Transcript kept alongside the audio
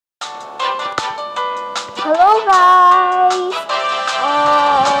Hello guys!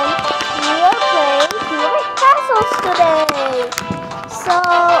 We are playing Cubic Castles today. So,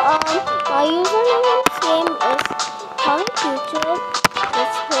 my username in this game is Comic YouTube.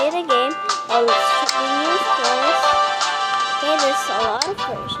 Let's play the game. Oh, let's check the news first. Okay, there's a lot of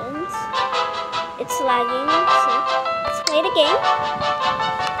versions. It's lagging, so let's play the game.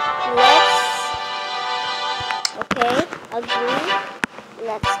 Okay, agree.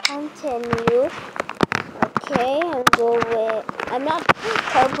 Let's continue. Okay, I'm not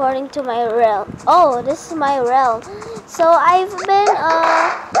teleporting to my realm. Oh, this is my realm. So I've been,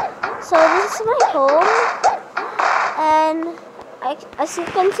 so this is my home. And as you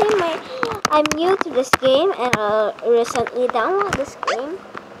can see, I'm new to this game and recently downloaded this game.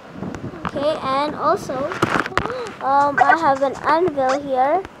 Okay, and also, I have an anvil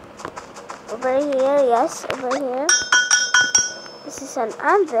here. Over here, yes, over here. This is an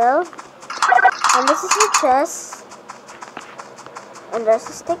anvil. And this is a chest. And there's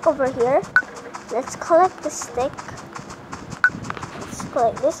a stick over here. Let's collect the stick. Let's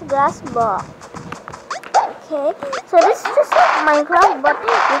collect this glass box. Okay. So this is just like Minecraft, but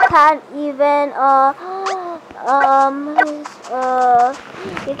you can't even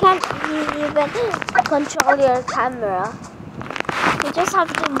you can't even control your camera. You just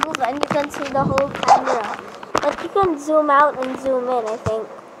have to move and you can see the whole camera. But you can zoom out and zoom in, I think.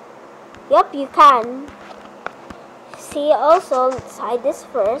 Yep, you can. See, also, let's hide this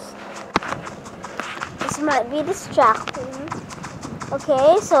first. This might be distracting.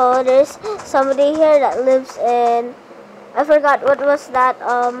 Okay, so there's somebody here that lives in... I forgot what was that,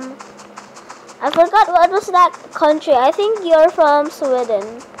 country. I think you're from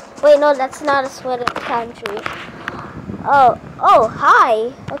Sweden. Wait, no, that's not a Sweden country. Oh,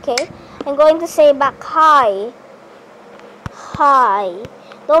 hi. Okay, I'm going to say back hi. Hi.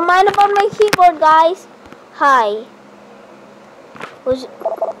 Don't mind about my keyboard, guys. Hi.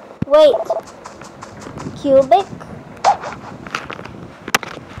 Wait. Cubic?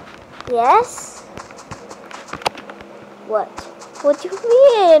 Yes? What? What do you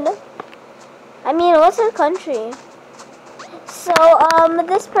mean? I mean, what's your country? So,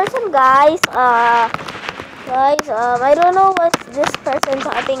 this person, guys, I don't know what this person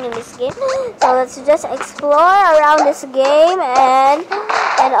typing in this game. So let's just explore around this game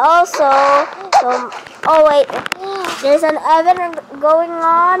and also, oh wait, there's an event going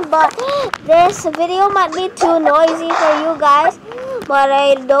on, but this video might be too noisy for you guys. But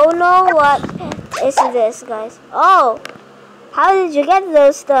I don't know what is this, guys. Oh, how did you get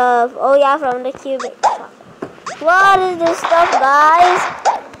those stuff? Oh yeah, from the Cubic shop. What is this stuff, guys?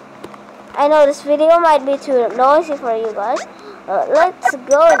 I know this video might be too noisy for you guys. Let's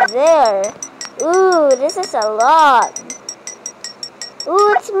go there. Ooh, this is a lot.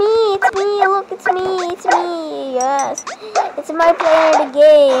 Ooh, it's me. Look, it's me. Yes, it's my player in the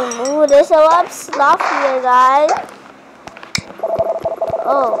game. Ooh, there's a lot of stuff here, guys.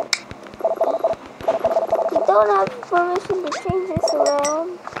 Oh, you don't have permission to change this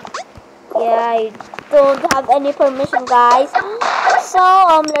around. Yeah, I don't have any permission, guys.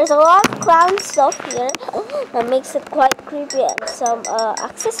 So, there's a lot of clown stuff here that makes it quite creepy, and some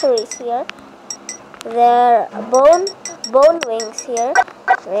accessories here. There are bone wings here,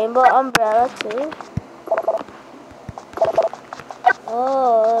 rainbow umbrella too.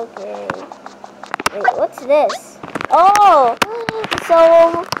 Oh, okay. Wait, what's this? Oh,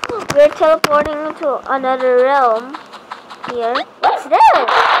 so we're teleporting to another realm here. What's this?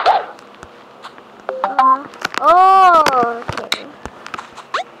 Oh, okay.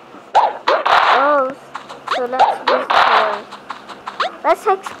 Oh, so let's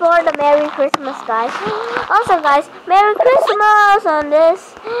explore the Merry Christmas, guys. Also, guys, Merry Christmas on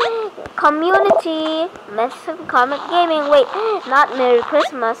this community Mexican Comic Gaming. Wait, not Merry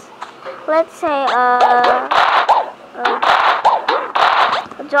Christmas. Let's say a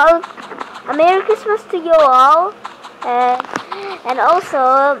Merry Christmas to you all, and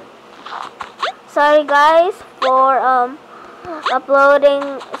also sorry guys for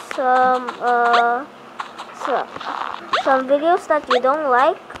uploading some videos that you don't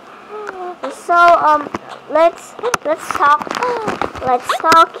like. So let's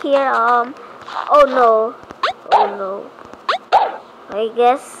talk here. Oh no, I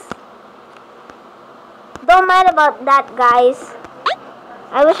guess don't mind about that, guys.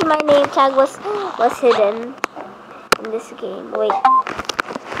 I wish my name tag was hidden in this game. Wait,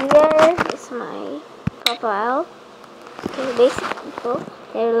 here is my profile. Okay, basic info.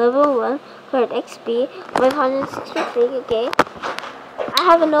 They're level 1, current XP, 563. Okay, I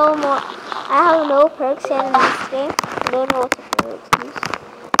have no perks yet in this game. I don't know what to do with this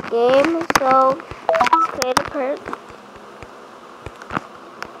game. So Create a perk.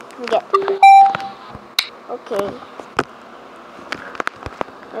 Get the perk. Okay.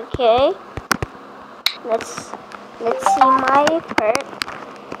 Okay. Let's see my perk.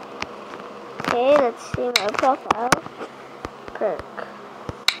 Okay, let's see my profile. Perk.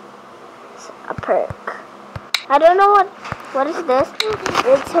 It's a perk. I don't know what is this.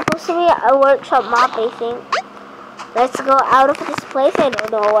 It's supposed to be a workshop map, I think. Let's go out of this place. I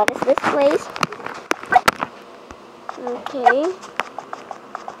don't know what is this place. Okay.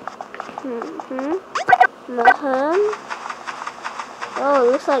 Oh,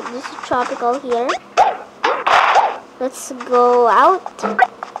 it looks like this is tropical here. Let's go out.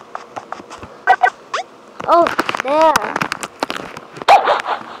 Oh, there.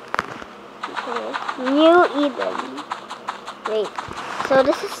 Okay. New Eden. Wait. So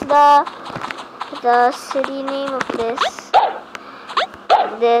this is the city name of this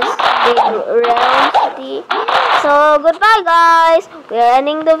big round city. So goodbye, guys. We are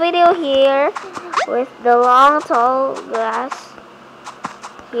ending the video here with the long tall grass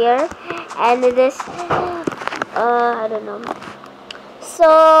here and this I don't know. So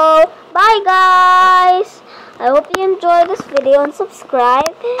bye, guys. I hope you enjoyed this video and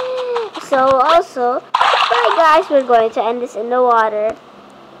subscribe. So also bye, guys. We're going to end this in the water.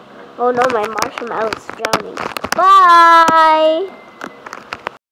 Oh no, my marshmallow is drowning. Bye.